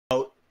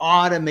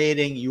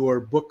automating your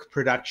book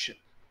production.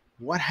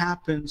 What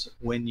happens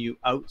when you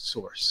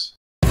outsource?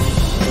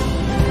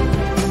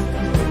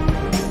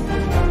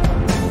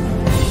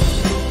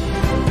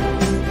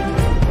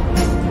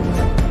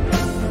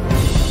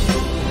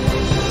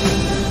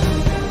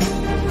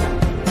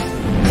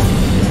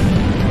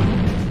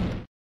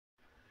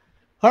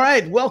 All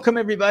right, welcome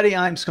everybody.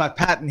 I'm Scott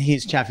Paton.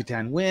 He's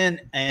Chaffee-Thanh Nguyen,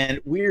 and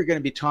we're going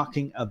to be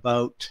talking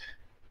about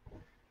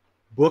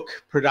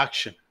book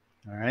production.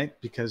 All right,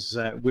 because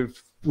we've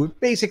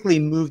basically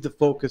moved the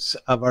focus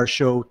of our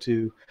show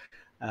to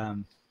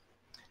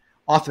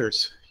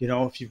authors. You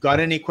know, if you've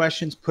got any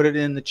questions, put it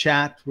in the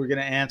chat. We're going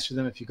to answer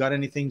them. If you've got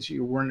any things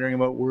you're wondering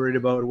about, worried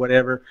about, or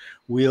whatever,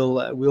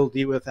 we'll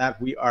deal with that.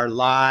 We are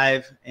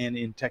live and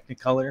in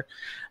Technicolor.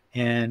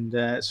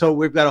 And so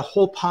we've got a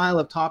whole pile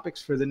of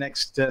topics for the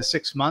next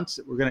 6 months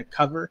that we're going to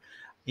cover,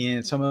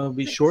 and some of them will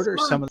be shorter,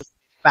 some of them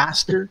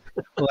faster.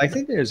 Well, I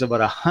think there's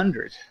about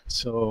 100.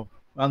 So,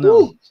 well,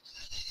 no,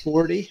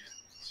 40.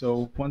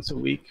 So once a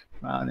week,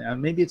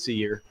 maybe it's a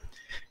year.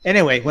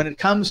 Anyway, when it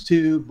comes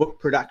to book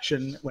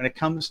production, when it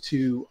comes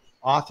to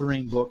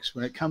authoring books,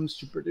 when it comes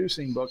to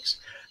producing books,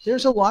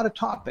 there's a lot of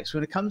topics.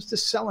 When it comes to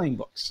selling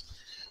books,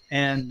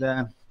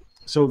 and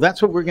so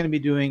that's what we're going to be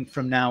doing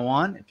from now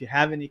on. If you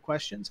have any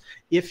questions,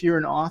 if you're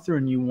an author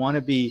and you want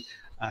to be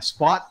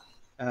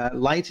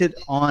spotlighted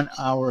on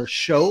our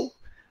show,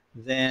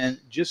 then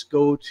just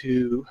go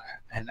to,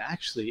 and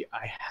actually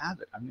I have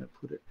it. I'm going to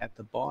put it at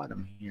the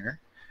bottom here.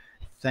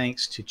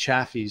 Thanks to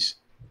Chaffee's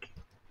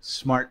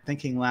smart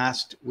thinking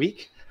last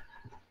week.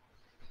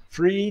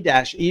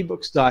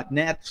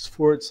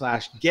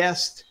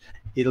 free-ebooks.net/guest.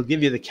 It'll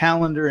give you the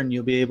calendar, and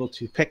you'll be able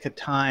to pick a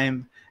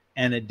time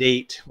and a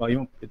date.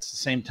 Well, it's the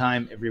same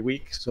time every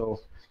week, so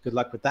good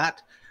luck with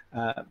that.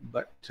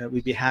 But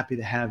we'd be happy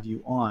to have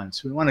you on.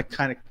 So we want to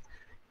kind of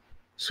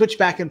switch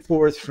back and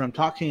forth from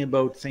talking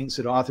about things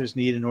that authors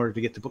need in order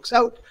to get the books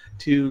out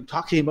to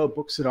talking about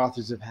books that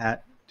authors have had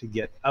to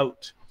get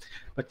out.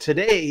 But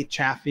today,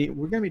 Chaffee,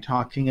 we're going to be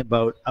talking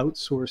about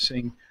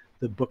outsourcing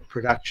the book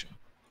production.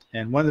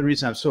 And one of the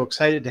reasons I'm so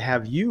excited to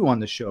have you on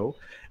the show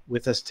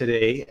with us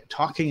today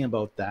talking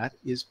about that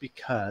is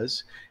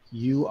because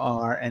you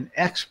are an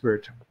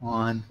expert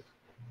on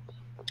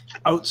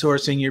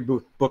outsourcing your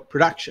book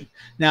production.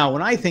 Now,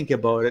 when I think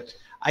about it,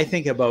 I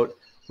think about,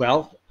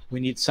 well, we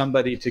need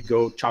somebody to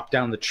go chop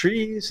down the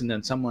trees, and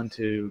then someone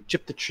to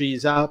chip the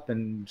trees up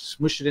and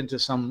smush it into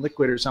some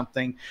liquid or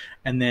something,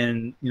 and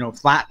then, you know,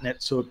 flatten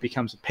it so it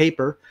becomes a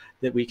paper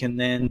that we can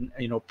then,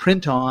 you know,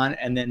 print on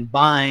and then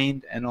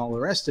bind and all the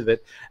rest of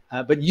it.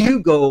 But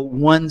you go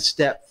one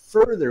step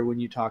further when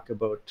you talk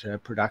about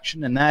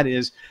production, and that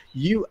is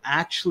you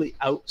actually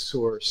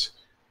outsource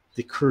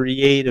the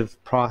creative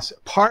process,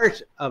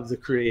 part of the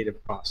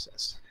creative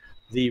process,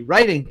 the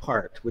writing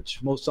part,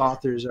 which most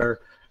authors are,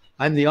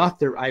 I'm the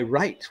author, I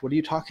write. What are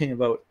you talking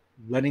about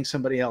letting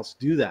somebody else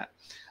do that?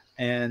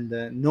 And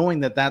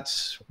knowing that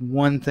that's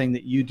one thing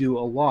that you do a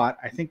lot,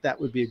 I think that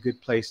would be a good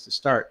place to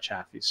start,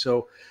 Chaffee.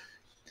 So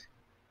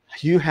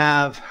you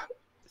have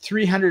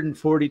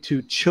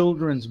 342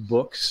 children's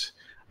books,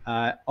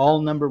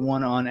 all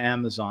 #1 on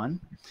Amazon,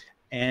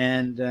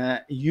 and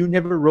you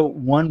never wrote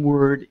one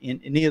word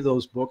in any of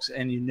those books,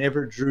 and you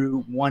never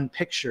drew one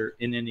picture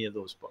in any of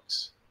those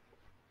books.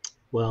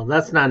 Well,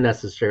 that's not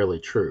necessarily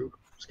true,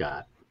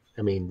 Scott.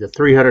 I mean, the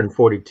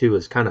 342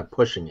 is kind of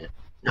pushing it.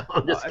 No,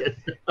 I'm just kidding.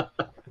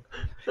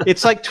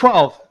 It's like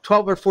 12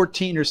 or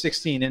 14 or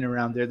 16 in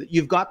around there that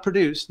you've got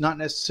produced, not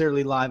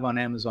necessarily live on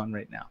Amazon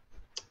right now.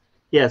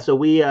 Yeah, so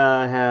we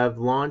have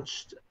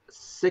launched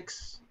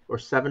 6 or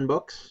 7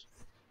 books,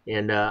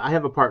 and I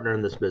have a partner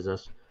in this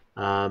business.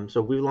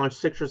 So we've launched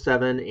 6 or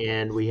 7,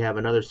 and we have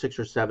another 6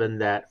 or 7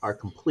 that are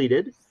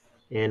completed,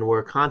 and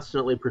we're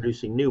constantly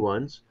producing new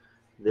ones.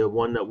 The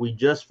one that we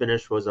just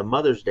finished was a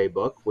Mother's Day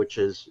book, which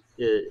is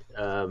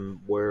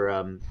we're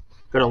going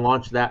to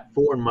launch that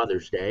for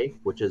Mother's Day,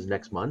 which is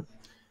next month.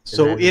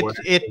 So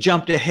it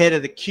jumped ahead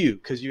of the queue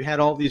because you had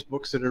all these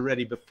books that are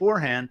ready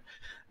beforehand.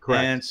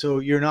 Correct. And so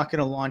you're not going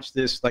to launch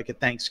this like at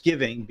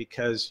Thanksgiving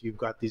because you've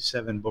got these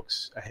 7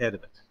 books ahead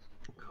of it.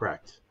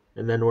 Correct.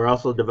 And then we're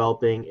also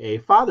developing a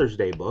Father's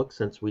Day book.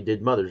 Since we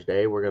did Mother's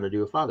Day, we're going to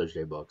do a Father's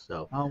Day book.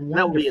 So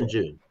that will be in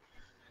June.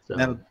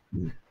 So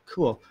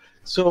cool.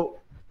 So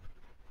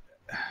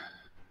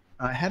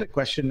I had a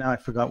question. Now I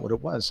forgot what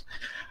it was.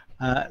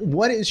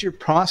 What is your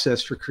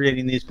process for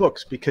creating these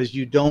books? Because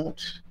you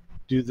don't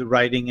do the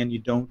writing and you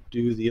don't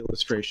do the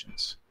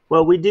illustrations.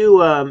 Well, we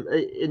do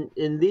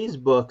in these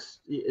books.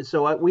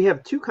 So we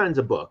have 2 kinds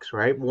of books,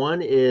 right?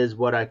 One is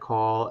what I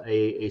call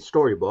a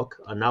storybook,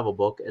 a novel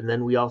book, and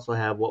then we also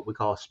have what we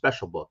call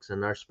special books.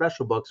 And our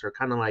special books are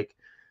kind of like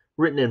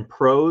written in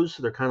prose.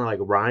 They're kind of like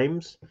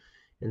rhymes.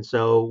 And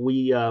so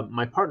we,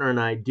 my partner and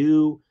I,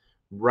 do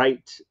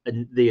write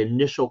the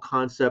initial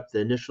concept, the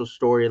initial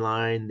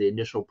storyline, the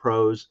initial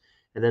prose,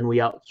 and then we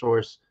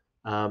outsource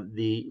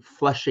the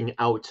fleshing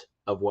out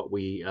of what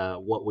we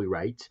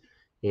write,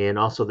 and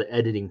also the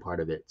editing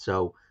part of it.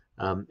 So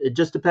it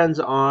just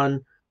depends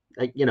on,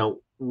 you know,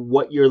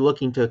 what you're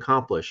looking to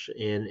accomplish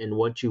and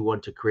what you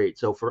want to create.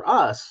 So for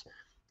us,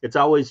 it's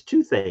always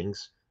two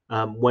things.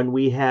 When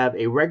we have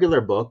a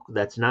regular book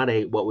that's not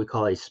a what we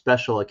call a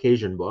special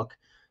occasion book.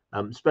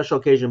 Special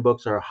occasion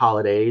books are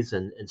holidays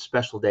and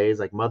special days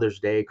like Mother's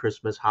Day,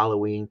 Christmas,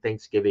 Halloween,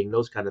 Thanksgiving,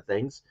 those kind of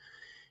things.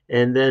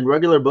 And then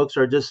regular books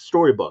are just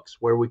storybooks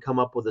where we come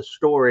up with a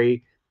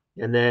story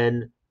and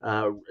then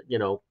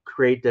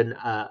create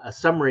a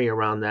summary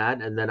around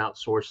that and then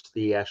outsource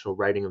the actual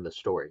writing of the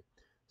story.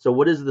 So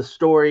what is the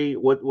story?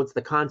 What's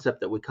the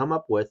concept that we come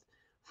up with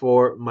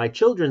for my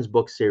children's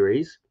book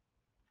series?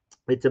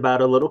 It's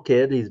about a little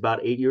kid. He's about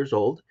 8 years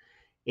old,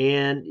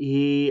 and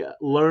he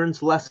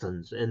learns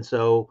lessons. And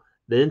so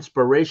the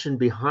inspiration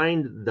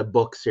behind the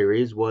book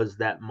series was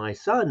that my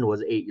son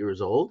was 8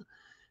 years old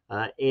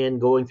and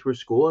going through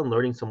school and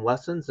learning some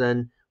lessons.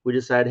 And we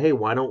decided, hey,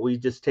 why don't we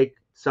just take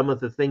some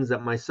of the things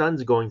that my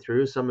son's going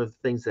through, some of the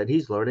things that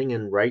he's learning,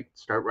 and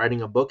start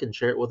writing a book and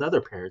share it with other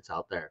parents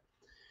out there.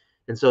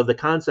 And so the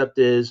concept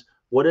is,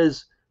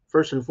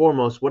 first and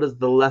foremost, what is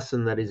the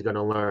lesson that he's going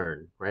to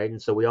learn, right?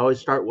 And so we always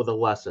start with a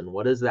lesson.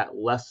 What is that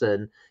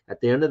lesson? At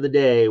the end of the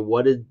day,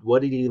 what did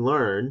he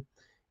learn?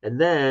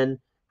 And then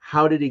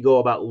how did he go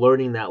about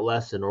learning that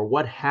lesson, or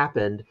what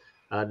happened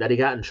that he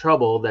got in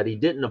trouble that he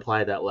didn't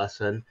apply that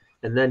lesson,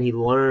 and then he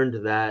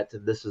learned that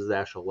this is the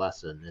actual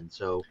lesson. And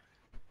so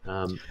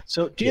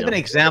so do you have an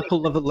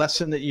example of a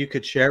lesson that you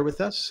could share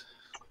with us?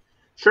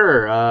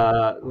 Sure.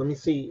 Let me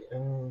see.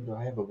 Do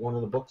I have one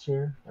of the books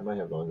here? I might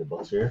have one of the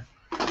books here.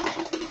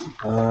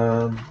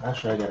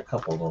 Actually, I got a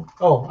couple of them.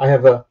 Oh, I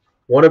have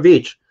one of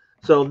each.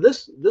 So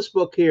this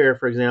book here,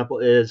 for example,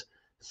 is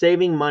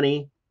Saving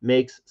Money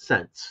Makes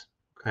Sense.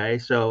 Okay,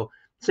 so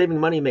saving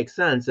money makes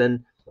sense.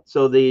 And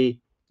so the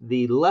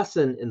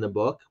lesson in the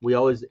book, we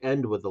always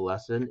end with the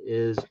lesson,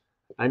 is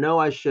I know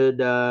I should,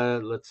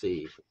 let's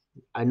see.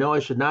 I know I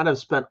should not have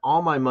spent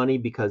all my money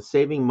because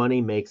saving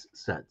money makes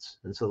sense.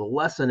 And so the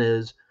lesson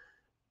is,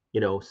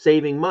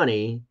 saving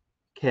money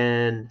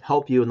can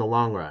help you in the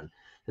long run.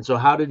 And so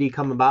how did he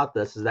come about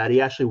this? Is that he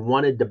actually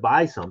wanted to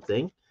buy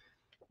something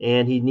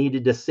and he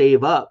needed to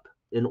save up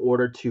in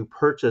order to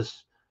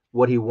purchase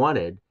what he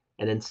wanted.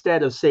 And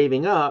instead of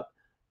saving up,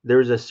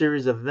 there's a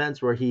series of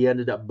events where he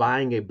ended up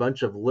buying a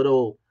bunch of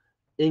little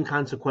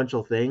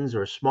inconsequential things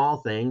or small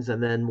things.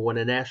 And then when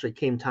it actually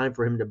came time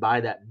for him to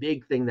buy that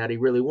big thing that he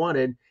really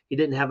wanted, he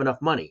didn't have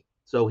enough money.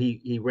 So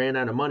he ran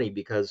out of money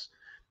because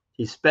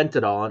he spent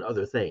it all on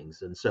other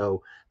things. And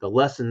so the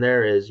lesson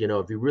there is,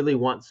 if you really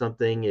want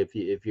something, if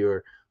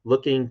you're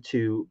looking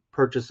to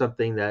purchase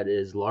something that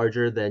is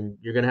larger, then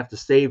you're going to have to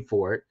save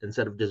for it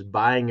instead of just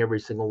buying every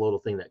single little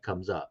thing that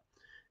comes up.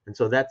 And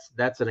so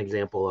that's an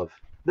example of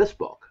this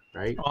book,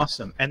 right?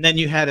 Awesome. And then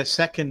you had a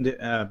second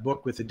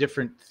book with a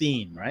different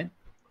theme, right?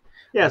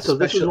 Yeah, so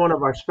this is one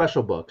of our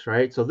special books,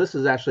 right? So this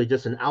is actually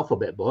just an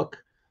alphabet book,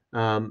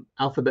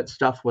 alphabet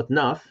stuff with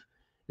Nuff.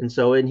 And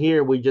so in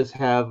here, we just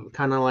have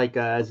kind of like,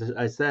 as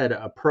I said,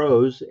 a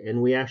prose,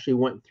 and we actually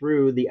went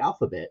through the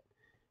alphabet.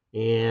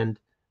 And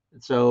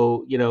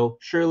so,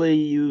 surely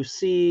you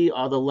see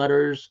all the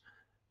letters,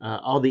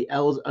 all the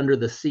L's under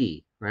the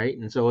C, right?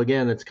 And so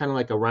again, it's kind of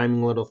like a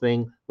rhyming little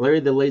thing. Larry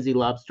the Lazy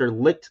Lobster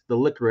licked the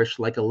licorice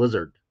like a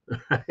lizard,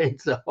 right?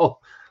 So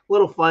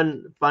little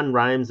fun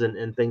rhymes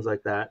and things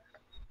like that.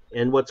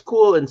 And what's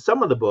cool in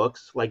some of the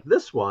books, like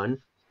this one,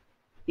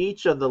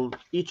 each of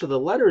the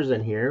letters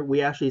in here,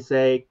 we actually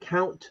say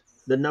count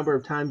the number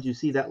of times you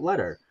see that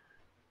letter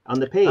on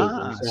the page.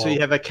 So you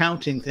have a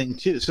counting thing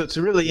too. So it's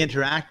really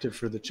interactive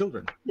for the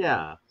children.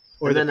 Yeah.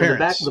 Or and the then parents. In the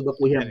back of the book,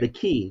 we have the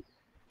key,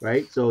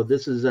 right? So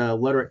this is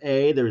letter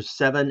A. There's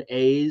 7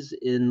 A's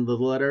in the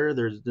letter.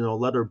 There's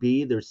letter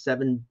B. There's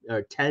 7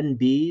 or 10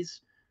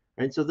 B's,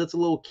 right? So that's a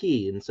little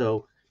key. And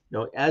so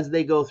as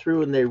they go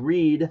through and they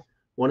read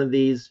one of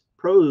these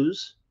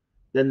prose,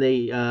 then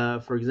they,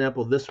 for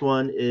example, this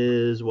one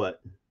is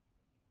what?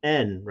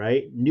 N,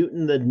 right?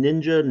 Newton the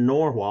Ninja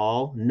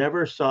Narwhal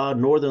never saw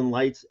northern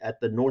lights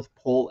at the North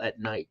Pole at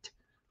night,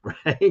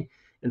 right?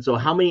 And so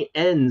how many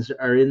N's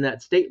are in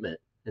that statement?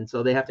 And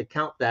so they have to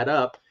count that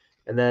up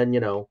and then,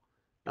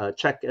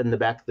 check in the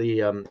back of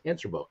the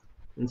answer book.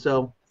 And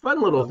so fun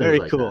little things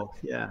like that. Very cool.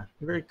 Yeah,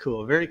 very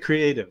cool. Very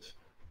creative.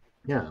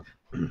 Yeah.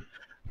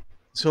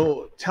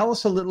 So tell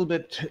us a little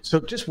bit. So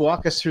just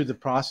walk us through the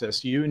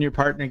process. You and your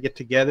partner get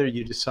together,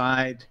 you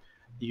decide,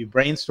 you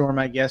brainstorm,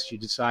 I guess, you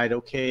decide,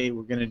 okay,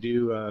 we're going to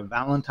do a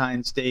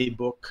Valentine's Day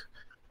book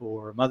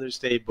or Mother's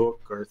Day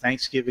book or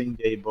Thanksgiving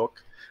Day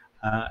book.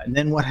 And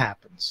then what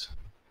happens?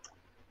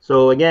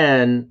 So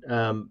again,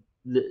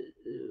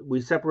 we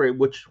separate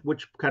which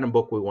kind of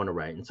book we want to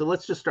write. And so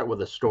let's just start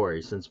with a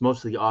story, since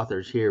most of the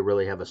authors here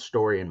really have a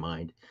story in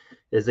mind.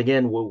 Is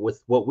again,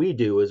 with what we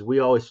do is we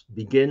always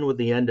begin with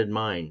the end in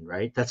mind,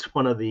 right? That's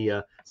one of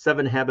the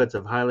 7 habits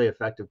of highly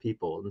effective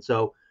people. And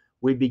so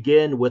we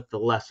begin with the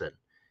lesson.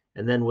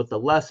 And then with the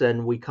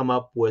lesson, we come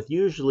up with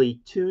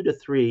usually 2 to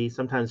 3,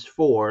 sometimes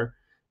 4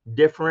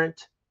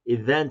 different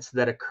events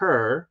that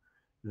occur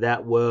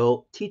that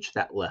will teach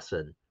that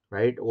lesson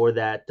right? Or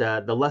that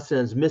the lesson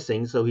is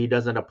missing, so he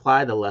doesn't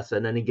apply the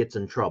lesson and he gets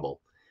in trouble.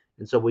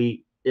 And so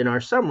in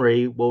our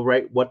summary, we'll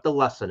write what the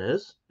lesson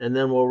is, and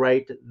then we'll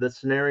write the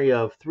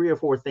scenario of 3 or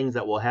 4 things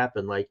that will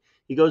happen. Like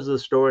he goes to the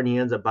store and he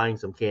ends up buying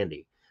some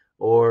candy,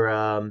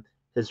 or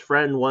his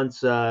friend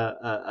wants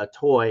a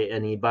toy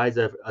and he buys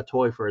a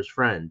toy for his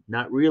friend,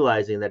 not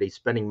realizing that he's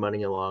spending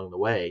money along the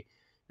way.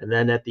 And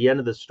then at the end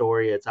of the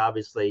story, it's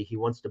obviously he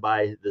wants to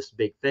buy this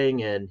big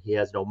thing and he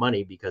has no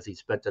money because he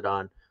spent it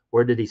on,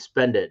 where did he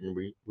spend it, and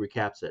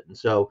recaps it. And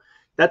so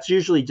that's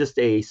usually just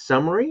a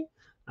summary.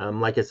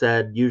 Like I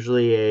said,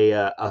 usually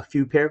a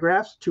few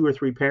paragraphs, 2 or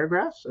 3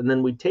 paragraphs, and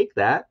then we take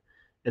that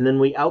and then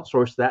we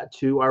outsource that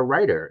to our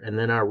writer. And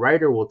then our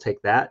writer will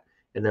take that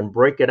and then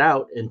break it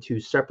out into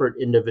separate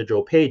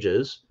individual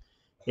pages.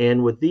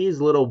 And with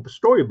these little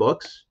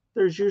storybooks,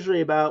 there's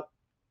usually about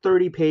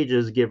 30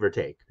 pages, give or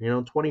take,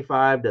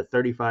 25 to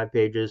 35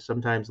 pages,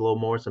 sometimes a little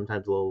more,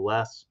 sometimes a little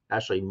less.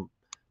 Actually,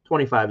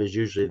 25 is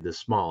usually the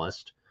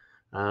smallest.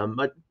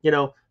 But,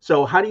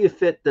 so how do you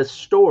fit the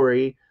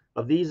story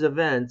of these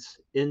events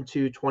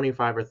into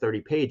 25 or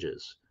 30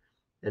 pages?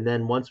 And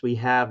then once we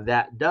have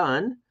that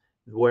done,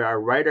 where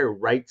our writer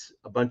writes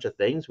a bunch of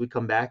things, we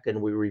come back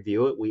and we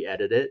review it, we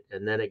edit it,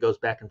 and then it goes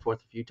back and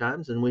forth a few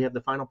times and we have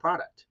the final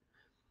product.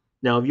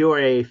 Now, if you're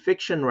a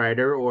fiction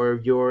writer, or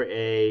if you're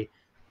a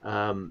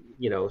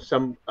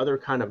some other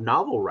kind of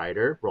novel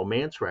writer,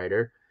 romance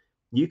writer,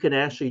 you can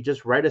actually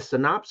just write a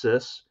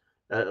synopsis,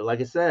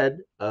 like I said,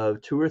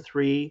 of 2 or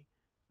 3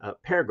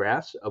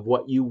 paragraphs of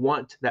what you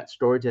want that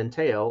story to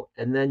entail,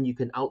 and then you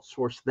can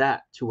outsource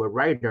that to a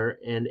writer,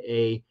 and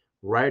a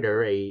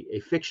writer, a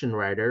fiction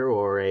writer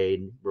or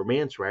a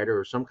romance writer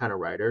or some kind of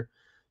writer,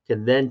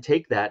 can then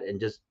take that and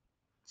just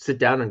sit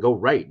down and go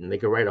write, and they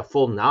can write a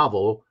full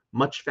novel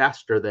much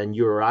faster than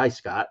you or I,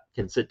 Scott,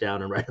 can sit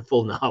down and write a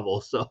full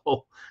novel. So,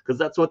 because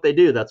that's what they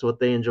do, that's what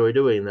they enjoy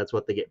doing, and that's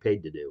what they get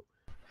paid to do.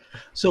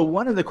 So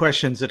one of the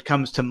questions that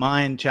comes to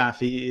mind,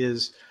 Chaffee,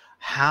 is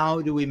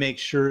how do we make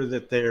sure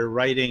that they're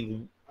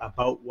writing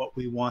about what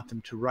we want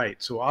them to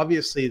write? So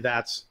obviously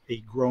that's a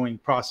growing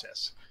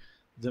process.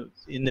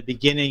 In the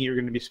beginning, you're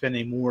going to be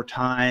spending more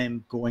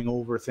time going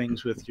over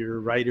things with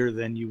your writer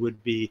than you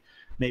would be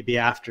maybe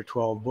after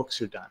 12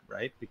 books are done,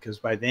 right? Because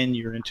by then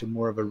you're into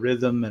more of a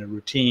rhythm and a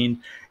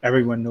routine.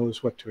 Everyone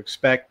knows what to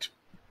expect.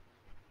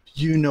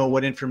 You know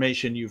what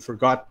information you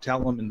forgot to tell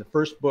them in the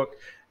first book,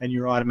 and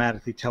you're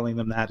automatically telling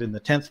them that in the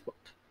 10th book.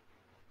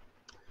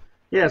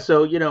 Yeah,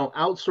 so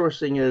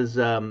outsourcing is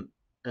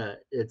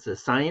it's a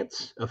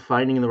science of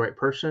finding the right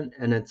person,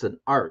 and it's an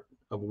art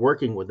of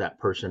working with that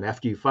person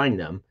after you find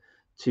them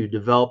to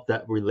develop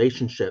that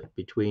relationship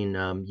between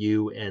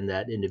you and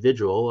that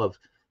individual, of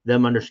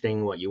them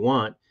understanding what you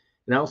want.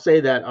 And I'll say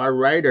that our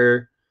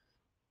writer,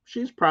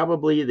 she's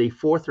probably the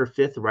 4th or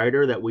 5th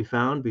writer that we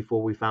found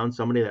before we found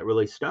somebody that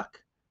really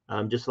stuck.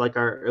 Just like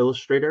our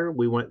illustrator,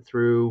 we went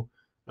through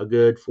a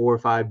good 4 or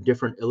 5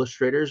 different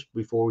illustrators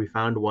before we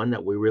found one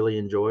that we really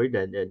enjoyed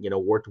and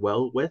worked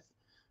well with.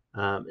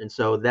 And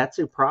so that's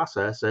a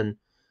process, and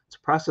it's a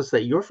process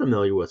that you're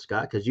familiar with,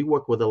 Scott, because you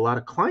work with a lot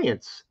of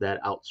clients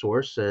that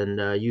outsource,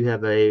 and you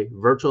have a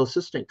virtual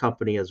assistant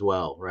company as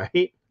well,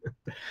 right?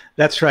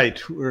 That's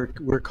right.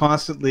 We're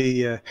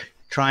constantly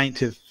trying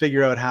to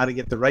figure out how to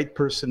get the right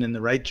person in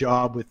the right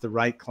job with the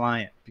right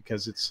client,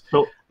 because it's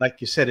like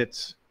you said,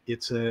 it's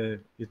what's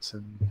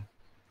an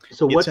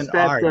that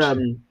art.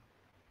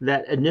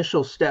 That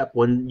initial step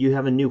when you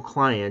have a new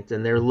client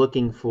and they're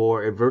looking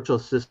for a virtual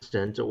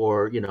assistant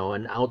or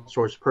an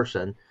outsourced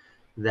person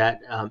that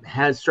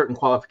has certain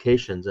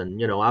qualifications?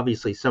 And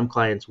obviously some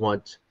clients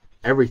want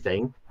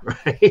everything,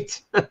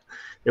 right?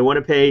 They want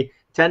to pay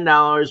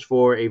 $10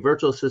 for a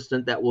virtual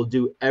assistant that will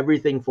do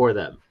everything for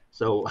them.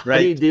 So how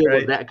do you deal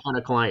with that kind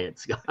of client,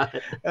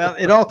 Scott?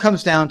 It all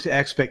comes down to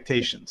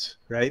expectations,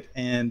 right?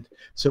 And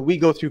so we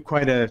go through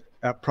quite a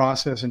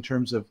process in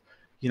terms of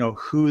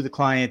who the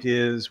client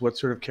is, what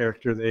sort of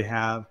character they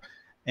have,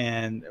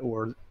 and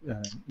what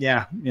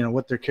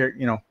their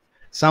character.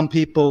 Some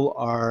people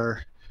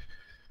are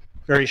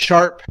very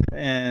sharp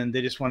and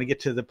they just want to get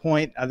to the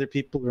point. Other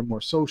people are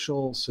more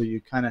social, so you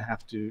kind of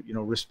have to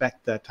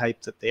respect the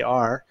type that they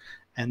are,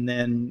 and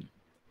then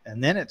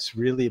it's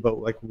really about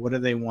what do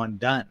they want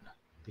done,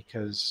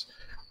 because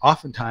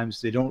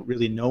oftentimes they don't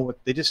really know what,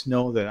 they just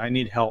know that I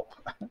need help.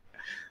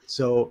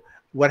 So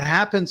what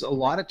happens a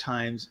lot of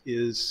times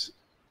is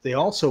they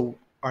also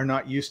are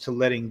not used to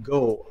letting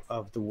go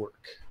of the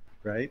work,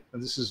 right?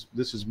 And this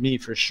is me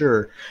for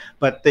sure,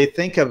 but they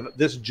think of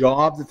this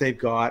job that they've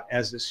got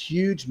as this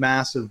huge,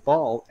 massive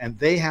ball, and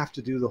they have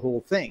to do the whole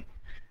thing.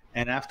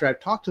 And after I've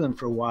talked to them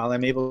for a while,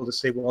 I'm able to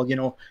say,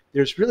 well,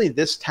 there's really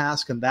this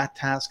task and that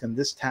task and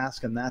this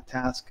task and that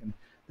task and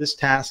this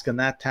task and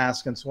that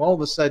task. And so all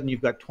of a sudden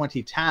you've got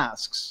 20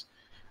 tasks,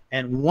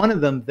 and one of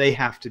them they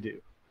have to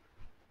do.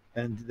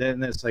 And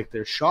then it's like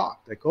they're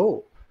shocked, like,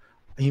 oh,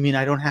 you mean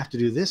I don't have to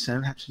do this? I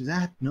don't have to do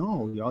that?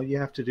 No, all you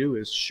have to do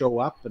is show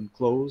up and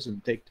close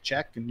and take the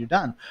check and you're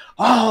done.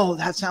 Oh,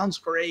 that sounds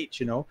great,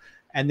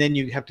 And then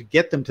you have to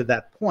get them to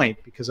that point,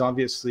 because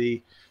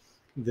obviously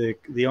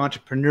the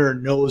entrepreneur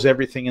knows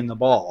everything in the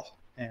ball,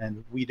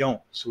 and we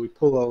don't. So we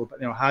pull out,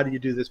 how do you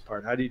do this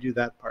part? How do you do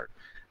that part?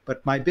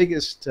 But my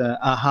biggest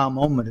aha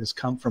moment has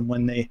come from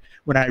when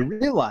I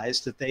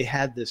realized that they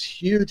had this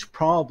huge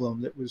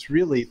problem that was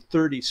really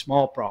 30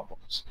 small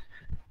problems,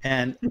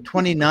 and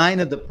 29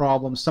 of the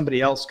problems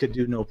somebody else could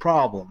do no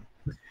problem,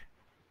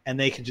 and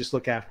they could just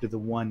look after the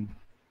one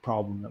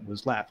problem that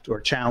was left,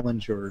 or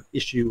challenge, or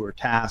issue, or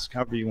task,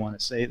 however you want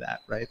to say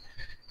that, right?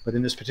 But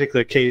in this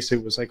particular case,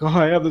 it was like, oh,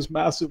 I have this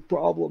massive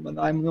problem and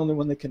I'm the only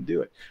one that can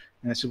do it.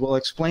 And I said, well,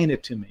 explain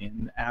it to me.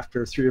 And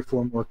after 3 or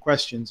 4 more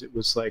questions, it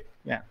was like,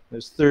 yeah,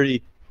 there's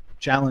 30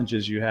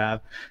 challenges you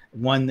have,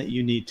 one that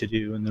you need to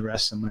do, and the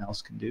rest someone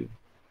else can do.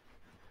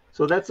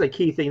 So that's a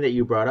key thing that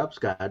you brought up,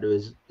 Scott,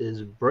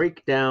 is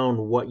break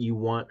down what you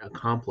want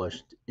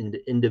accomplished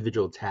into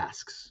individual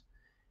tasks.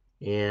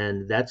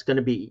 And that's going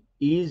to be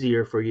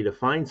easier for you to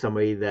find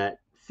somebody that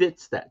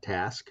fits that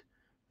task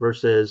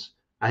versus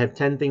I have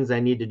 10 things I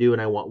need to do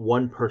and I want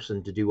one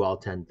person to do all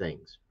 10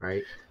 things,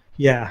 right?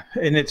 Yeah,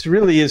 and it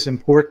really is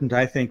important,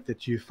 I think,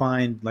 that you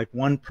find like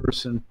one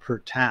person per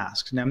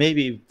task. Now,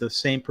 maybe the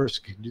same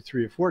person can do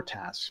 3 or 4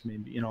 tasks.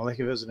 Maybe, like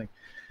if it was like,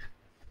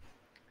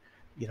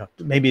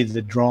 maybe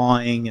the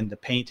drawing and the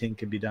painting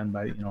could be done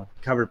by,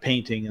 cover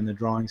painting, and the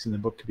drawings in the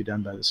book could be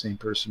done by the same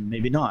person.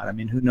 Maybe not. I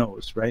mean, who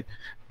knows, right?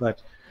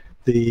 But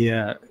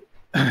the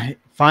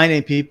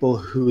finding people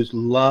who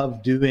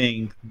love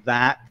doing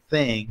that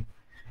thing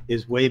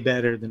is way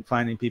better than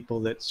finding people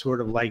that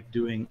sort of like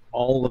doing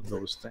all of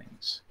those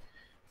things.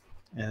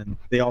 And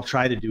they all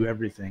try to do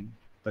everything,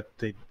 but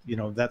they,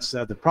 that's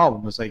the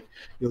problem. Is like,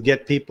 you'll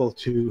get people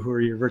who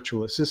are your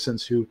virtual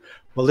assistants who,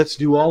 well, let's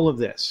do all of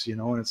this,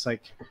 and it's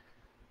like,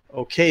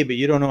 okay, but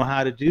you don't know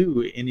how to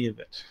do any of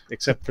it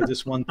except for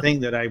this one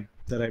thing that I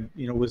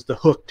was the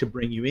hook to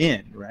bring you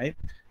in, right?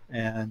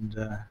 And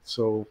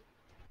so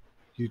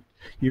you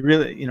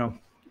really,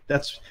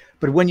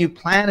 but when you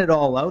plan it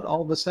all out,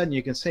 all of a sudden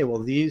you can say,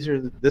 well, these are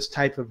this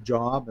type of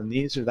job, and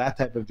these are that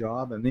type of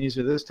job, and these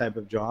are this type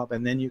of job,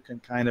 and then you can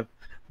kind of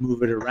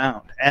move it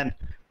around. And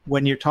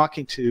when you're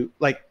talking to,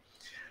 like,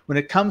 when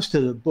it comes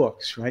to the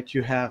books, right,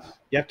 you have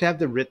to have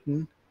the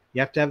written, you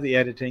have to have the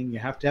editing, you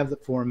have to have the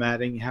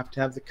formatting, you have to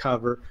have the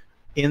cover,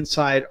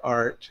 inside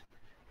art.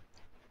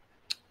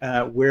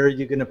 Where are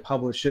you going to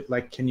publish it?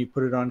 Like, can you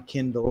put it on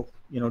Kindle?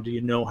 Do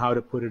you know how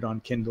to put it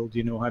on Kindle? Do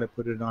you know how to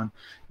put it on?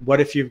 What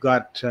if you've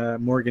got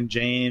Morgan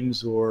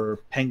James or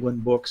Penguin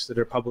Books that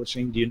are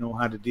publishing? Do you know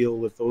how to deal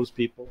with those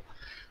people?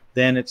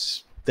 Then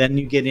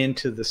you get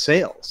into the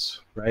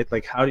sales, right?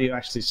 Like, how do you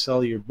actually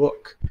sell your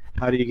book?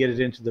 How do you get it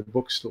into the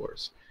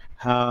bookstores?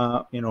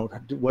 How,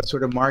 what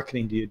sort of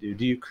marketing do you do?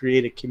 Do you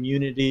create a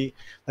community?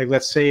 Like,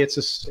 let's say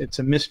it's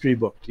a mystery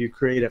book. Do you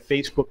create a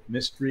Facebook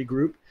mystery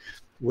group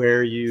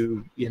where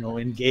you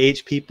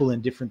engage people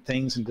in different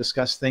things and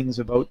discuss things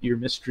about your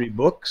mystery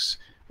books,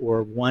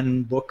 or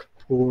one book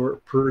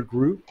per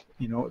group?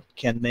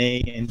 Can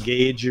they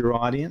engage your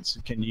audience?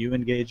 Can you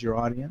engage your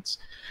audience?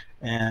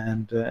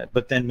 And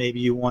but then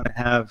maybe you want to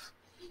have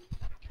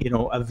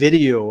a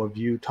video of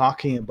you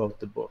talking about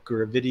the book,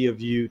 or a video of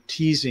you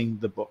teasing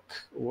the book,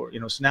 or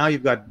so now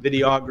you've got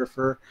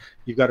videographer,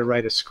 you've got to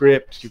write a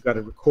script, you've got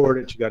to record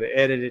it, you got to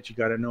edit it, you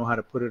got to know how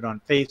to put it on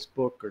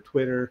Facebook or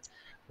Twitter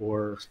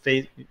or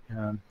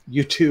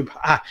YouTube.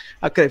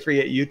 How could I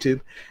forget YouTube?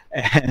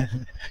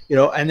 And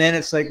and then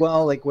it's like,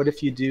 well, like, what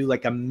if you do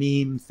like a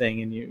meme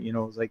thing,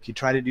 and like you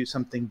try to do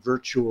something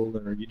virtual,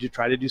 or you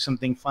try to do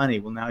something funny?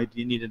 Well, now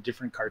you need a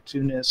different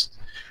cartoonist,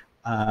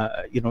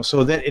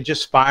 so that it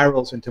just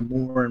spirals into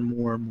more and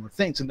more and more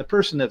things. And the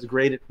person that's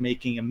great at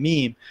making a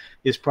meme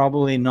is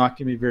probably not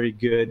going to be very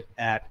good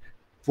at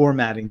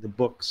formatting the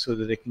book so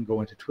that it can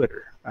go into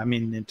Twitter. I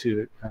mean,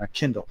 into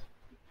Kindle.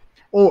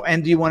 Oh,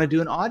 and do you want to do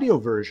an audio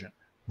version?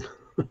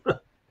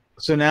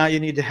 So now you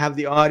need to have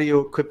the audio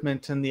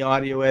equipment and the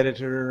audio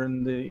editor,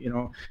 and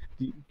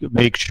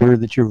make sure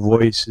that your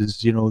voice is,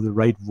 the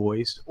right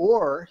voice,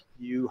 or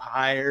you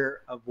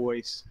hire a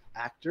voice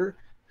actor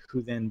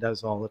who then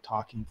does all the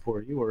talking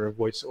for you, or a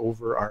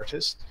voiceover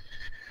artist.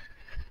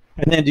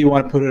 And then do you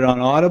want to put it on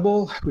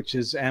Audible, which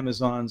is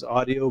Amazon's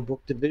audio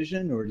book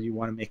division, or do you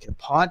want to make a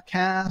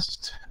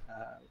podcast?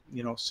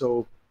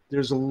 So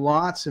there's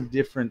lots of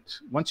different,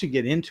 once you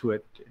get into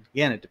it,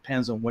 again, it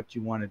depends on what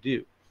you want to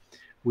do.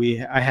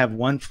 I have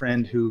one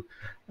friend who,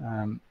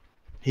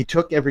 he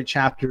took every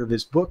chapter of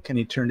his book and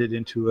he turned it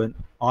into an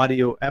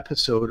audio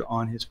episode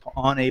on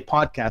a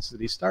podcast that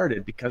he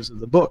started because of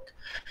the book,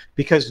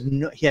 because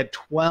he had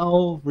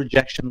 12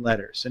 rejection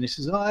letters. And he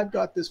says, oh, I've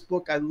got this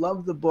book. I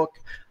love the book.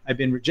 I've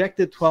been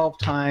rejected 12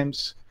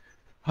 times.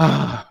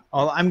 I'm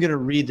going to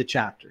read the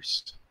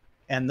chapters.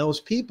 And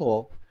those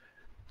people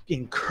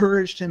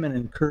encouraged him and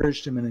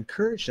encouraged him and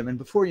encouraged him, and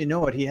before you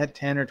know it, he had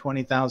 10 or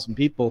 20,000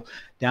 people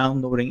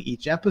downloading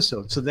each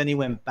episode. So then he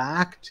went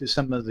back to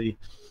some of the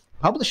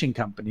publishing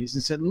companies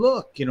and said,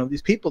 look,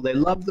 these people, they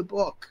love the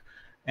book.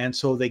 And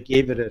so they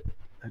gave it a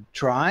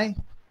try,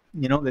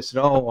 You know, they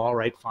said, oh, all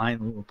right, fine,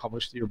 we'll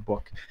publish your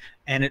book.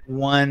 And it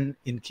won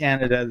in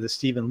Canada the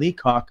Stephen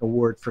Leacock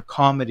Award for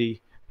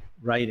comedy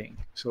writing.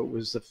 So it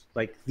was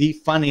like the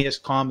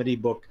funniest comedy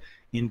book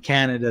in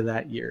Canada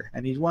that year.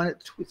 And he's won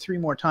it 3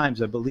 more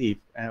times, I believe,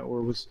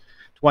 or was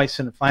twice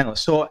in the finalist.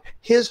 So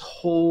his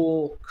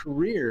whole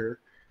career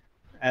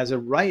as a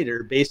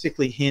writer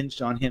basically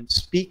hinged on him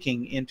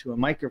speaking into a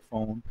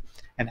microphone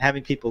and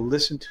having people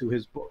listen to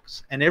his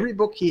books. And every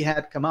book he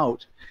had come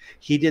out,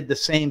 he did the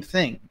same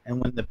thing. And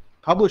when the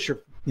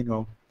publisher, you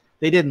know,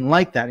 they didn't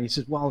like that. And he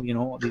says, well, you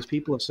know, these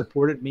people have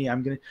supported me.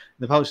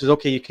 The publisher says,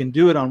 okay, you can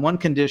do it on one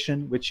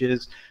condition, which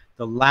is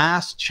the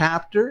last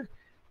chapter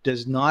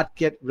does not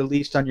get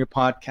released on your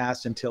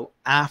podcast until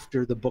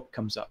after the book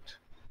comes out.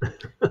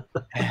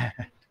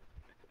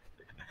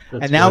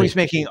 And now funny. he's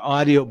making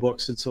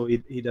audiobooks, and so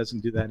he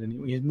doesn't do that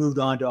anymore. He's moved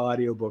on to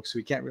audiobooks, so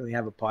we can't really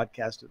have a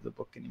podcast of the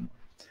book anymore.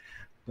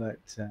 But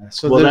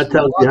so well, that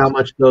tells you how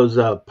much those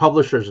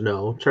publishers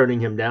know, turning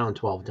him down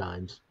 12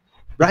 times.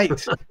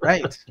 Right,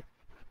 right.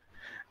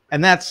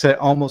 And that's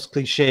almost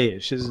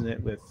cliche-ish, isn't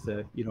it? With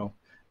you know,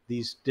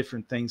 these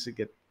different things that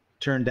get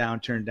turned down.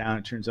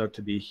 It turns out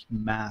to be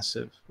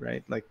massive,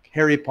 right? Like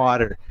Harry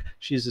Potter,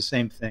 she's the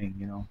same thing,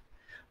 you know.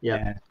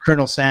 Yeah.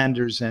 Colonel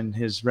Sanders and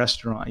his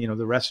restaurant, you know,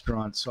 the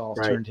restaurants all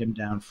Right. turned him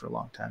down for a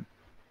long time.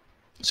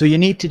 So you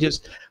need to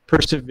just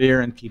persevere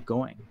and keep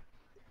going.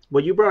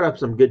 Well, you brought up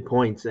some good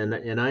points,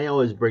 and I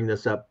always bring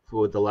this up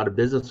with a lot of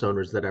business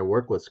owners that I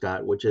work with,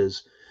 Scott, which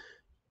is,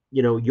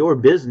 you know, your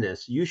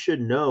business, you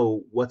should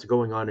know what's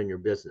going on in your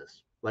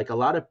business. Like a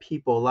lot of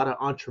people, a lot of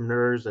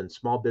entrepreneurs and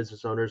small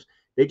business owners,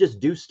 they just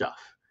do stuff.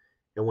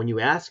 And when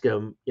you ask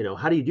them, you know,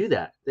 how do you do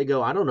that? They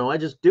go, I don't know, I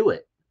just do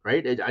it,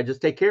 right? I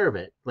just take care of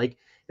it. Like,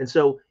 and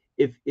so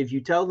if you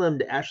tell them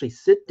to actually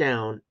sit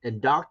down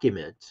and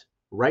document,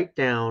 write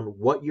down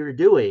what you're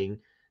doing,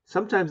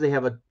 sometimes they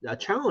have a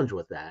challenge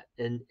with that.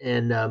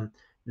 And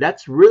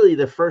that's really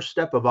the first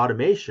step of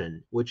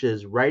automation, which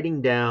is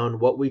writing down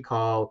what we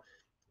call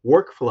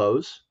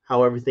workflows,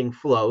 how everything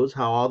flows,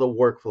 how all the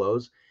work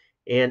flows,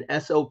 and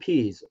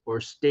SOPs, or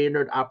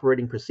standard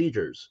operating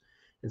procedures.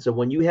 And so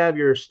when you have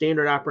your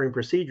standard operating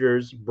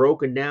procedures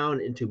broken down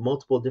into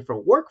multiple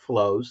different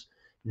workflows,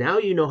 now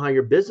you know how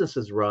your business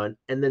is run,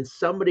 and then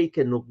somebody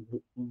can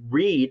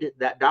read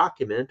that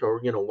document, or,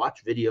 you know,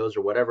 watch videos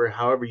or whatever,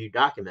 however you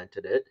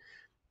documented it,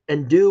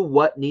 and do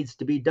what needs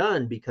to be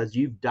done because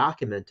you've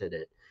documented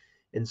it.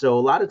 And so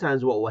a lot of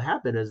times what will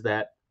happen is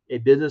that a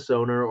business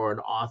owner or an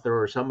author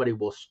or somebody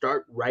will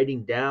start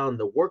writing down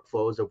the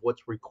workflows of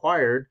what's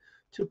required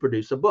to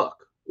produce a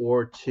book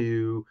or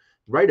to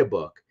write a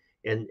book,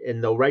 and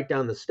they'll write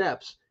down the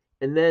steps.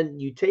 And then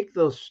you take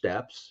those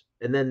steps,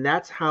 and then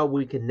that's how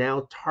we can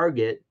now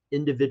target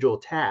individual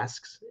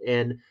tasks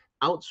and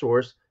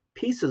outsource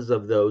pieces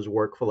of those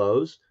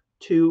workflows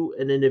to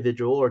an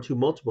individual or to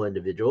multiple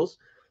individuals,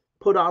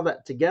 put all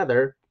that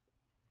together.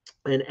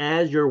 And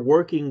as you're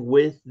working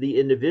with the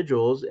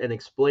individuals and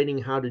explaining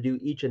how to do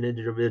each and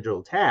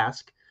individual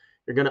task,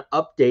 you're going to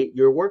update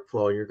your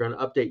workflow, and you're going to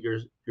update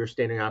your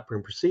standard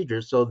operating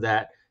procedures so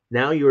that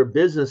now your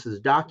business is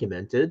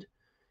documented,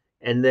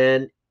 and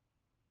then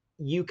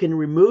you can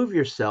remove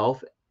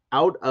yourself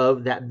out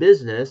of that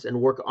business and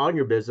work on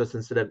your business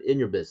instead of in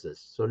your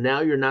business. So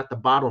now you're not the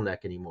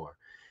bottleneck anymore.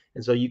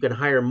 And so you can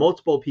hire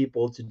multiple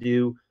people to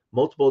do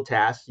multiple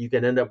tasks. You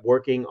can end up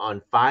working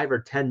on 5 or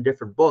 10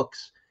 different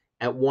books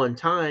at one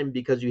time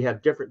because you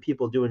have different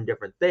people doing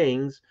different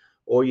things,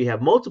 or you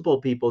have multiple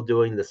people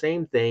doing the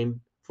same thing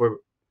for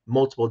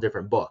multiple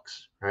different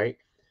books, right?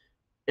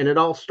 And it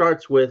all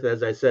starts with,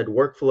 as I said,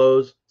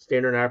 workflows,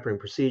 standard operating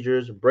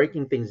procedures,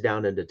 breaking things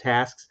down into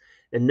tasks,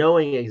 and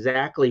knowing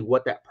exactly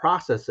what that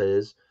process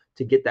is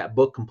to get that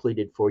book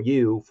completed for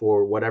you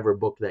for whatever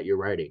book that you're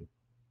writing,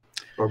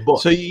 or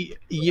books. So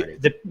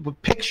the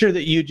picture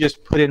that you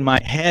just put in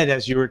my head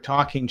as you were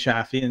talking,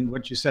 Chaffee, and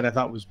what you said I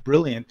thought was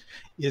brilliant,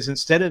 is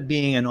instead of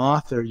being an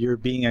author, you're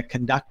being a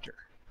conductor,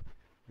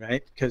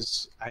 right?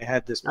 Because I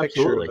had this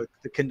picture of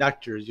the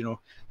conductors, you know,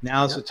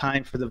 now's the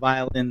time for the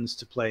violins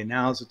to play,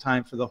 now's the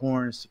time for the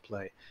horns to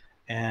play,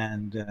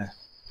 and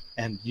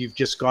you've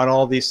just got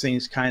all these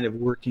things kind of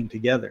working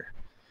together.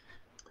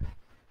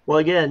 Well,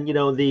 again, you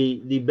know,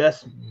 the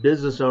best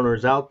business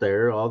owners out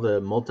there, all the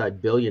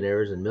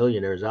multi-billionaires and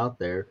millionaires out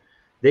there,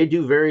 they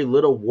do very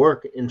little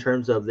work in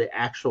terms of the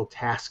actual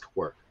task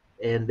work,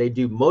 and they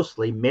do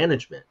mostly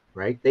management,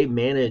 right? They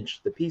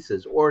manage the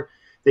pieces, or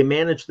they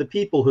manage the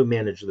people who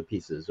manage the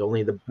pieces.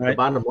 Only the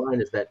bottom line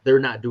is that they're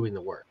not doing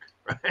the work,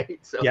 right?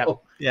 So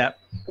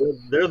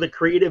they're the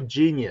creative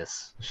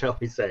genius, shall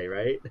we say,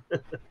 right?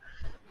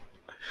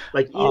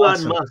 Like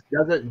Elon Musk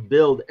doesn't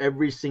build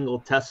every single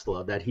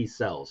Tesla that he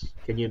sells.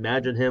 Can you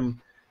imagine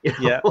him, you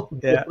know,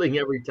 building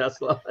every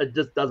Tesla? It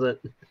just doesn't.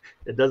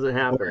 It doesn't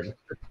happen.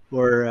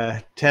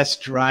 Or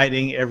test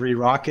riding every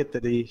rocket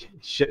that he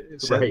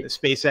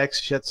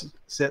SpaceX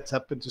sets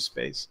up into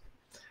space.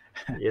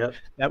 Yep.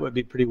 That would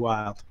be pretty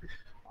wild.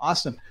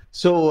 Awesome.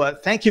 So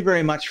thank you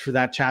very much for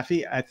that,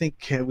 Chaffee. I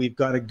think we've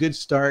got a good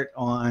start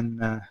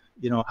on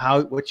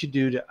what you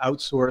do to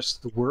outsource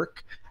the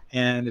work,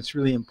 and it's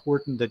really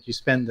important that you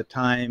spend the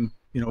time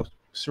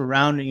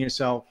surrounding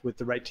yourself with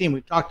the right team.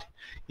 We've talked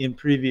in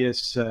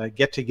previous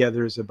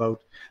get-togethers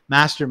about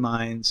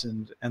masterminds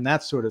and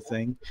that sort of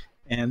thing,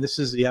 and this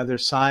is the other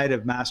side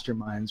of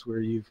masterminds,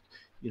 where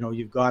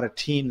you've got a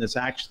team that's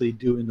actually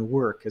doing the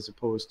work, as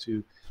opposed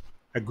to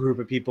a group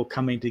of people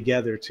coming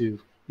together to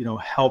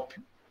help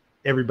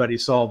everybody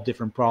solve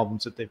different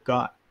problems that they've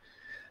got.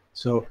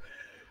 So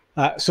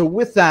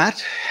with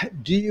that,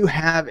 do you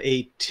have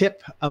a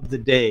tip of the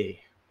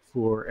day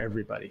for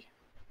everybody?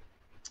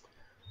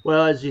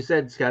 Well, as you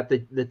said, Scott,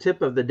 the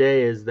tip of the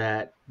day is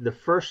that the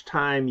first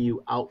time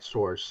you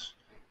outsource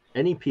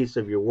any piece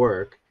of your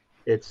work,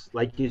 it's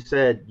like you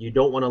said, you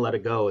don't want to let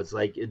it go. It's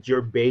like it's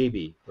your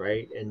baby,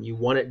 right? And you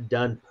want it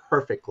done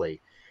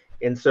perfectly.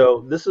 And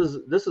so this is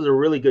a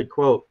really good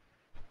quote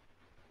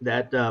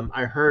that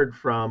I heard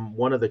from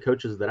one of the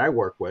coaches that I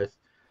work with,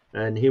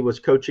 and he was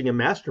coaching a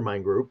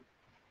mastermind group.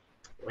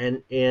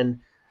 And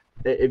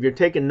if you're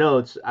taking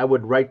notes, I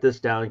would write this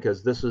down,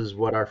 because this is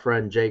what our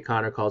friend Jay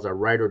Connor calls a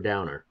writer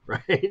downer,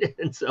 right?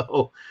 And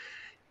so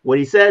what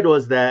he said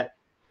was that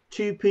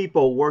 2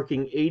 people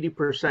working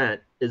 80%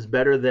 is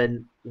better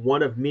than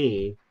one of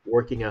me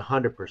working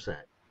 100%.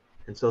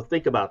 And so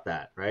think about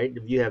that, right?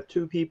 If you have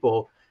 2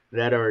 people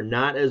that are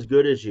not as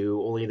good as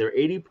you, only they're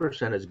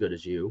 80% as good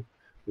as you,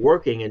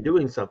 working and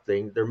doing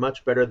something, they're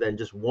much better than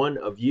just one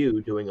of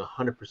you doing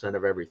 100%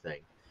 of everything.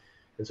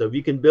 And so if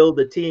you can build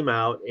the team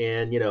out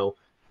and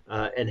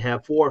and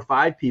have 4 or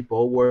 5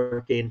 people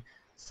working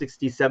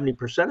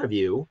 60-70% of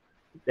you,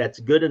 that's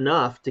good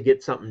enough to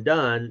get something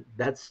done.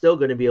 That's still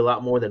going to be a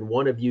lot more than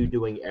one of you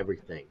doing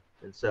everything.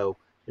 And so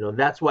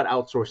that's what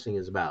outsourcing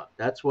is about.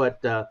 That's what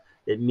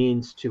it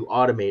means to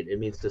automate. It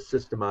means to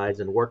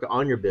systemize and work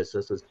on your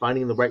business, is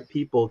finding the right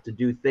people to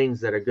do things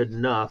that are good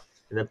enough,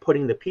 and then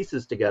putting the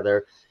pieces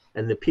together.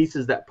 And the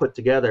pieces that put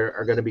together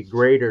are going to be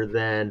greater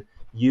than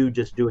you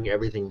just doing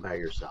everything by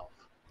yourself.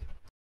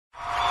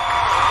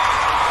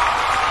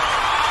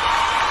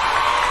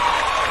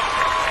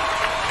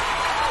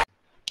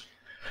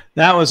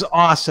 That was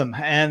awesome,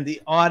 and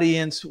the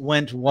audience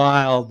went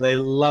wild. They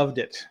loved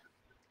it.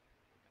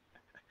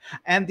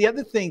 And the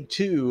other thing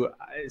too,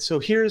 so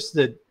here's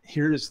the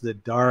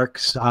dark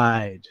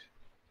side,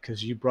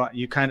 because you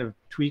kind of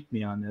tweaked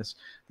me on this.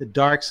 The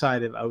dark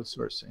side of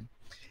outsourcing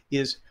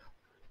is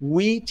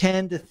we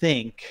tend to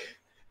think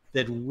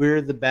that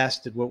we're the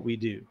best at what we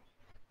do.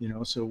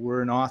 So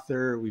we're an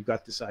author, we've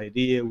got this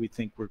idea, we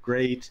think we're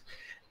great,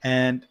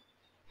 and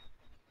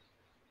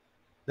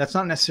that's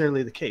not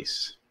necessarily the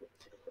case.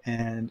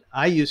 And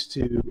I used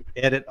to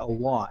edit a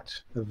lot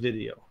of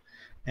video.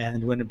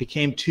 And when it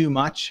became too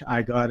much,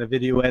 I got a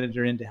video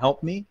editor in to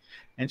help me.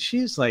 And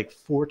she's like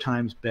 4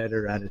 times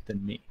better at it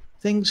than me.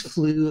 Things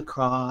flew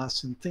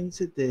across and things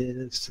did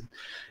this.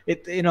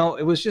 It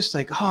was just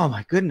like, oh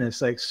my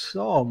goodness, like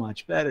so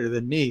much better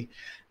than me.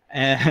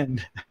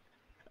 And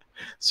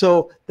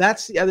so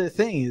that's the other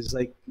thing, is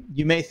like,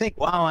 you may think,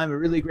 wow, I'm a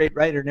really great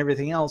writer and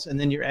everything else. And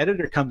then your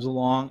editor comes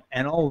along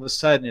and all of a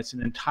sudden it's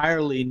an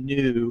entirely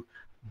new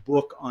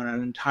book on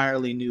an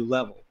entirely new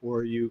level.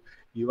 Or you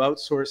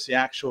outsource the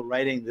actual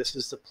writing. This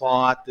is the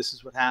plot. This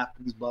is what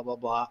happens, blah, blah,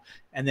 blah.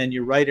 And then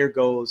your writer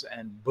goes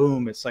and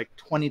boom, it's like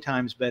 20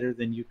 times better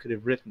than you could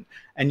have written.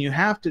 And you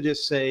have to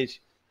just say,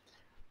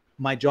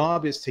 my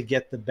job is to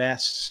get the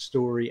best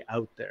story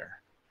out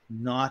there,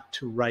 not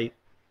to write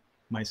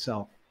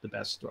myself the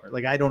best story.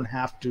 Like, I don't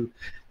have to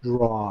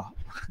draw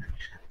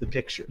the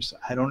pictures.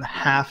 I don't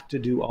have to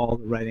do all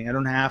the writing. I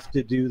don't have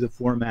to do the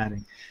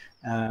formatting.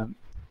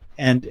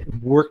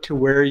 And work to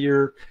where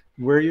your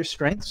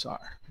strengths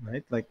are,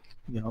 right? Like,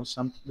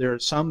 there are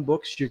some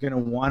books you're going to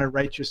want to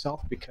write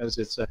yourself, because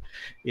it's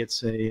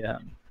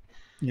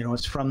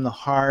from the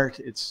heart.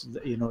 It's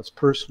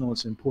personal.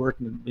 It's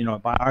important. A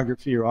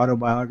biography or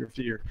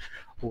autobiography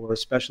or a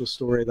special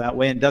story that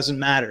way. And it doesn't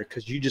matter,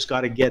 because you just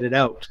got to get it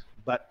out.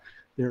 But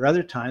there are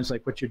other times,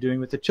 like what you're doing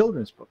with the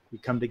children's book. We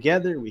come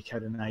together, we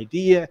had an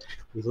idea,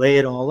 we lay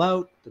it all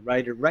out. The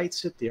writer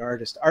writes it, the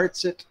artist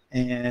arts it,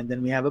 and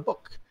then we have a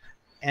book.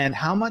 And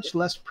how much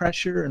less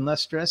pressure and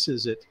less stress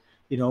is it?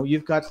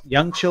 You've got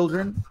young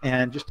children,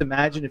 and just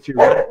imagine if you're,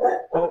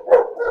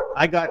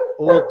 I got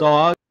old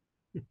dog.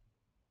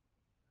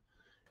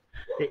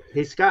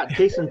 Hey Scott,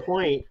 case in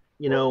point,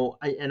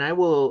 I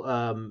will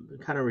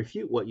kind of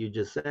refute what you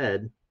just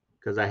said,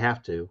 because I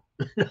have to.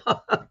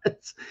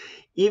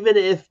 Even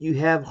if you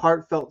have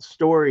heartfelt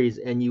stories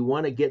and you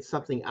want to get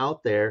something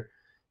out there,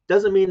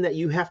 doesn't mean that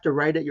you have to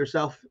write it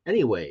yourself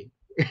anyway,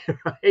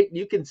 right?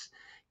 You can,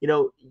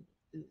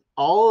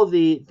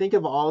 think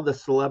of all the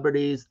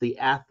celebrities, the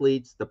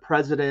athletes, the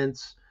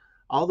presidents,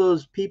 all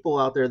those people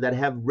out there that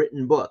have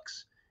written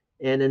books.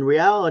 And in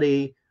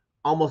reality,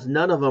 almost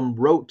none of them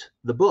wrote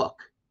the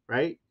book,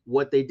 right?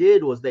 What they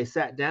did was they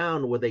sat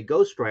down with a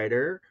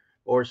ghostwriter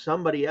or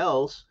somebody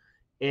else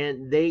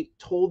and they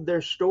told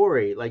their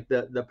story. Like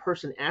the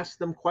person asked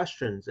them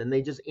questions, and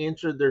they just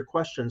answered their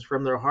questions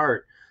from their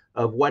heart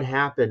of what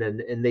happened,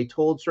 and they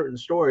told certain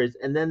stories.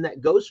 And then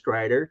that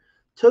ghostwriter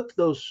took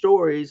those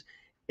stories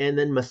and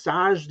then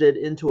massaged it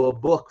into a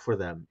book for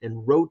them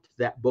and wrote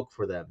that book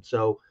for them.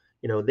 So,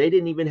 you know, they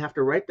didn't even have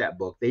to write that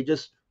book. They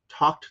just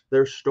talked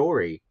their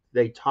story.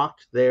 They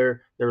talked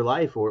their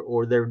life,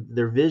 or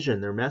their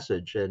vision, their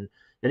message, and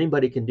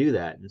anybody can do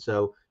that. And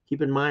so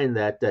keep in mind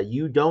that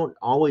you don't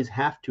always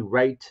have to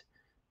write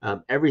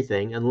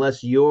everything,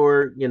 unless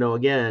you're, you know,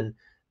 again,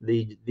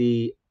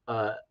 the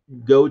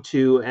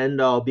go-to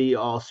end-all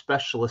be-all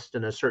specialist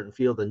in a certain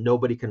field, and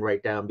nobody can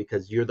write down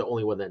because you're the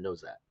only one that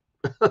knows that.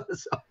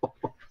 So.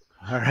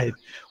 All right.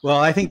 Well,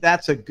 I think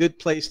that's a good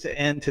place to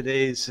end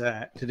today's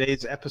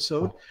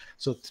episode.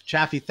 So,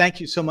 Chaffee,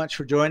 thank you so much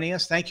for joining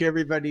us. Thank you,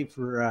 everybody,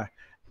 for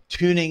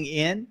tuning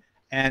in.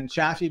 And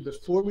Chaffee,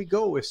 before we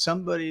go, if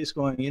somebody is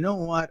going, you know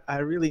what, I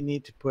really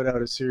need to put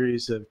out a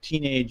series of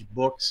teenage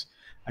books.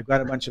 I've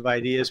got a bunch of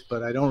ideas,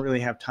 but I don't really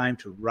have time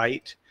to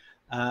write.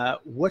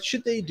 What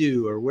should they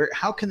do, or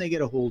how can they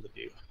get a hold of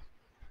you?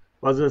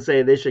 I was going to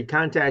say they should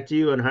contact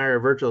you and hire a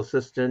virtual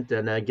assistant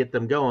and get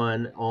them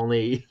going.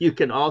 Only you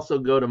can also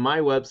go to my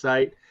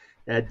website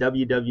at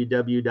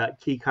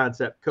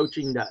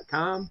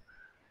www.keyconceptcoaching.com,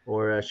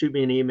 or shoot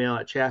me an email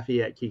at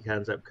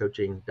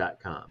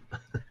chaffee@keyconceptcoaching.com.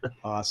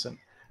 Awesome.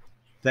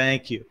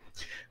 Thank you.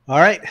 All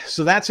right.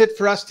 So that's it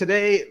for us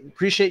today.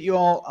 Appreciate you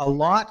all a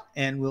lot,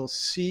 and we'll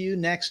see you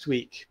next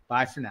week.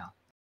 Bye for now.